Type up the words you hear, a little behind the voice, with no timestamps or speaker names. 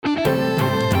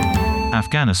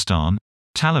Afghanistan,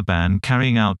 Taliban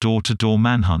carrying out door-to-door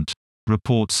manhunt,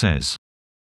 report says.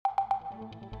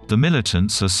 The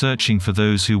militants are searching for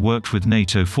those who worked with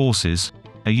NATO forces,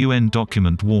 a UN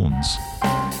document warns.